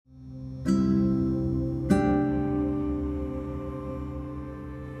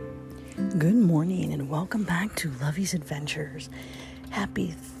Good morning and welcome back to Lovey's Adventures.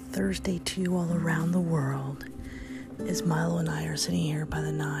 Happy Thursday to you all around the world as Milo and I are sitting here by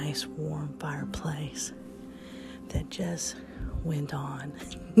the nice warm fireplace that just went on.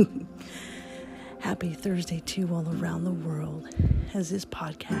 Happy Thursday to you all around the world as this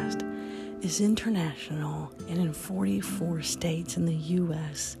podcast is international and in 44 states in the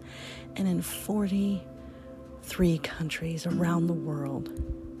U.S. and in 43 countries around the world.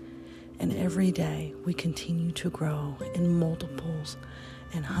 And every day we continue to grow in multiples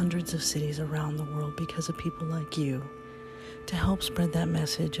and hundreds of cities around the world because of people like you to help spread that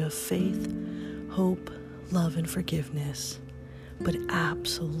message of faith, hope, love, and forgiveness, but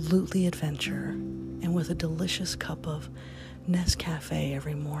absolutely adventure, and with a delicious cup of Nescafe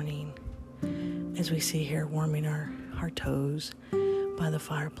every morning as we sit here warming our toes by the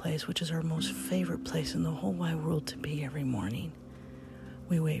fireplace, which is our most favorite place in the whole wide world to be every morning.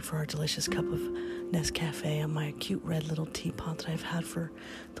 We wait for our delicious cup of Nescafe on my cute red little teapot that I've had for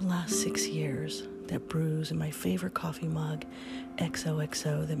the last 6 years that brews in my favorite coffee mug,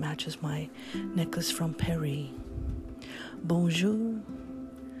 XOXO, that matches my necklace from Paris. Bonjour,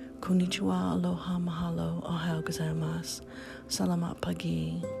 konnichiwa, aloha, mahalo, ohayou gozaimasu, salamat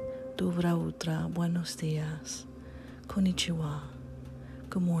pagi, dobra utra, buenos dias, konnichiwa.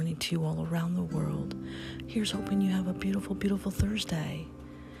 Good morning to you all around the world. Here's hoping you have a beautiful, beautiful Thursday.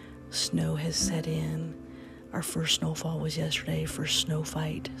 Snow has set in. Our first snowfall was yesterday. First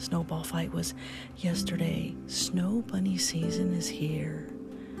snowball fight was yesterday. Snow bunny season is here.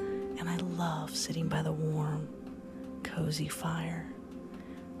 And I love sitting by the warm, cozy fire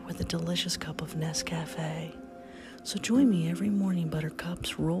with a delicious cup of Nescafe. So join me every morning,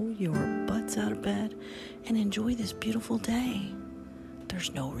 buttercups. Roll your butts out of bed and enjoy this beautiful day.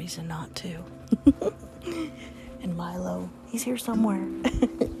 There's no reason not to. And Milo, he's here somewhere.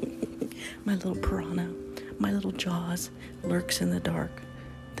 My little piranha, my little Jaws, lurks in the dark.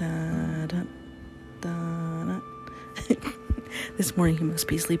 Da-da, da-da. This morning he must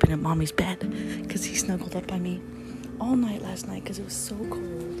be sleeping in Mommy's bed because he snuggled up by me all night last night because it was so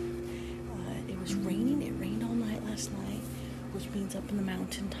cold. It was raining. It rained all night last night, which means up in the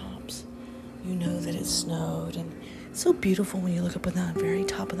mountaintops, you know that it snowed. And it's so beautiful when you look up at the very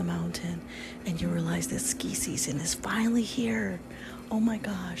top of the mountain and you realize that ski season is finally here. Oh my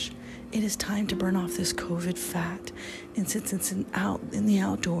gosh, it is time to burn off this COVID fat. And since it's in the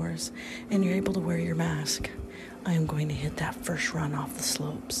outdoors and you're able to wear your mask, I am going to hit that first run off the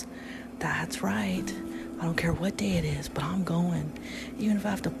slopes. That's right. I don't care what day it is, but I'm going. Even if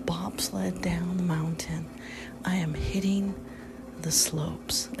I have to bobsled down the mountain, I am hitting the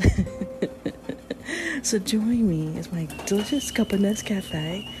slopes. So join me as my delicious cup of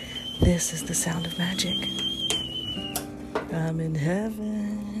Nescafe. This is the sound of magic. I'm in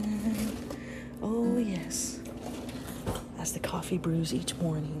heaven. Oh yes. As the coffee brews each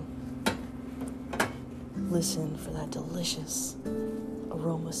morning, listen for that delicious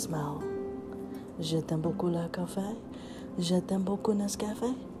aroma smell. Je t'aime beaucoup le café. Je t'aime beaucoup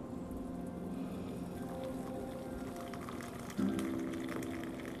Nescafe.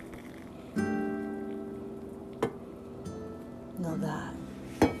 Now that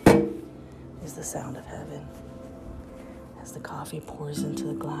is the sound of heaven as the coffee pours into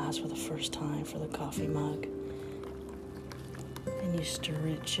the glass for the first time for the coffee mug. And you stir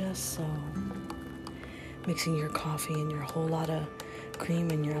it just so, mixing your coffee and your whole lot of cream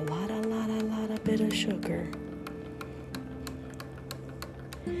and your lot of bit of sugar.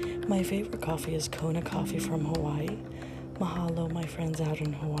 My favorite coffee is Kona coffee from Hawaii. Mahalo, my friends out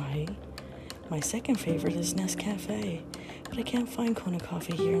in Hawaii. My second favorite is Nescafe, but I can't find Kona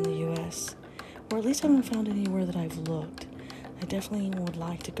coffee here in the U.S., or at least I haven't found anywhere that I've looked. I definitely would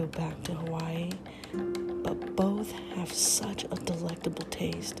like to go back to Hawaii, but both have such a delectable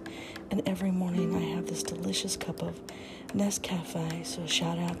taste, and every morning I have this delicious cup of Nescafe, so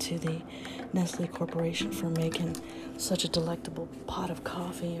shout out to the Nestle Corporation for making such a delectable pot of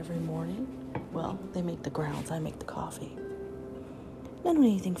coffee every morning. Well, they make the grounds, I make the coffee. Not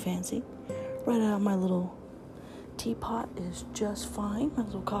anything fancy. Right out of my little teapot is just fine, my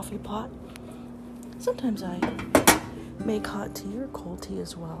little coffee pot. Sometimes I make hot tea or cold tea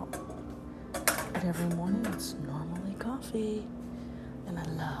as well. But every morning it's normally coffee. And I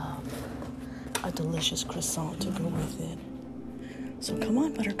love a delicious croissant to go with it. So come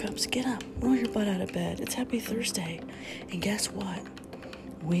on, buttercups, get up. Roll your butt out of bed. It's Happy Thursday. And guess what?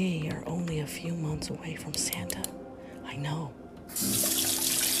 We are only a few months away from Santa. I know.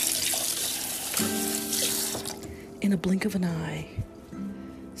 In a blink of an eye,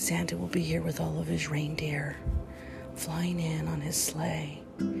 Santa will be here with all of his reindeer, flying in on his sleigh,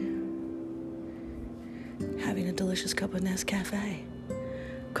 having a delicious cup of Nescafe.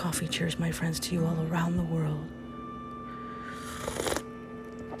 Coffee cheers, my friends, to you all around the world.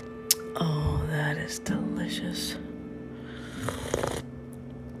 Oh, that is delicious.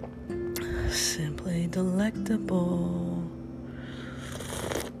 Simply delectable.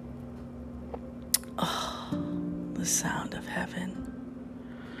 Oh, the sound of heaven.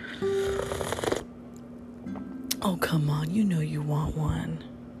 Oh, come on, you know you want one.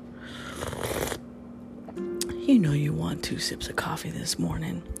 You know you want 2 sips of coffee this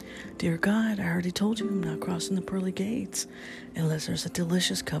morning. Dear God, I already told you I'm not crossing the pearly gates unless there's a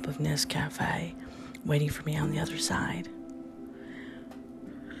delicious cup of Nescafe waiting for me on the other side.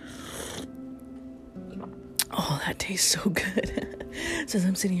 Oh, that tastes so good. Since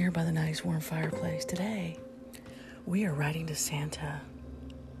I'm sitting here by the nice warm fireplace today, we are riding to Santa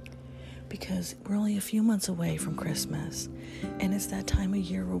because we're only a few months away from Christmas, and it's that time of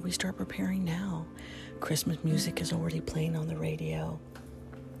year where we start preparing now. Christmas music is already playing on the radio.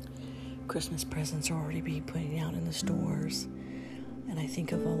 Christmas presents are already being put out in the stores, and I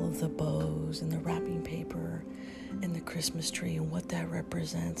think of all of the bows and the wrapping paper and the Christmas tree and what that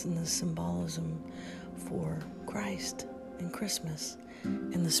represents and the symbolism for Christ and Christmas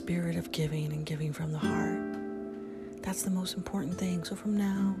and the spirit of giving and giving from the heart. That's the most important thing. So from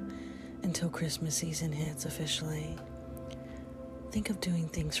now until Christmas season hits officially, think of doing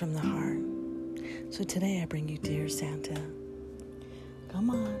things from the heart. So today I bring you Dear Santa. Come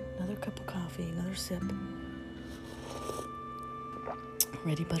on, another cup of coffee, another sip.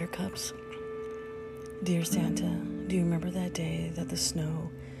 Ready, buttercups? Dear Santa, do you remember that day that the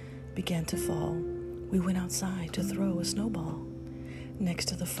snow began to fall? We went outside to throw a snowball. Next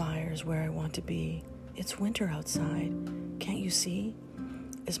to the fire is where I want to be. It's winter outside. Can't you see?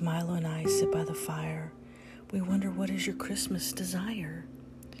 As Milo and I sit by the fire, we wonder, what is your Christmas desire?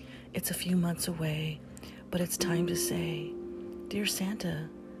 It's a few months away, but it's time to say, Dear Santa,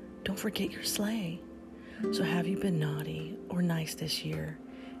 don't forget your sleigh. So have you been naughty or nice this year?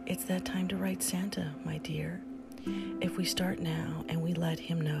 It's that time to write Santa, my dear. If we start now and we let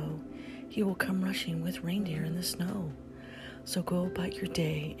him know, he will come rushing with reindeer in the snow. So go about your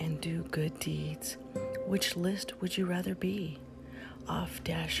day and do good deeds. Which list would you rather be? Off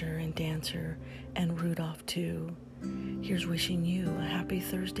Dasher and Dancer and Rudolph too. Here's wishing you a happy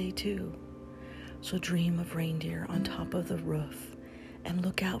Thursday too. So dream of reindeer on top of the roof and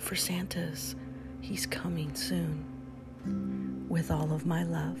look out for Santa's. He's coming soon. With all of my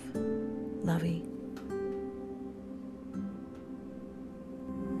love, Lovey.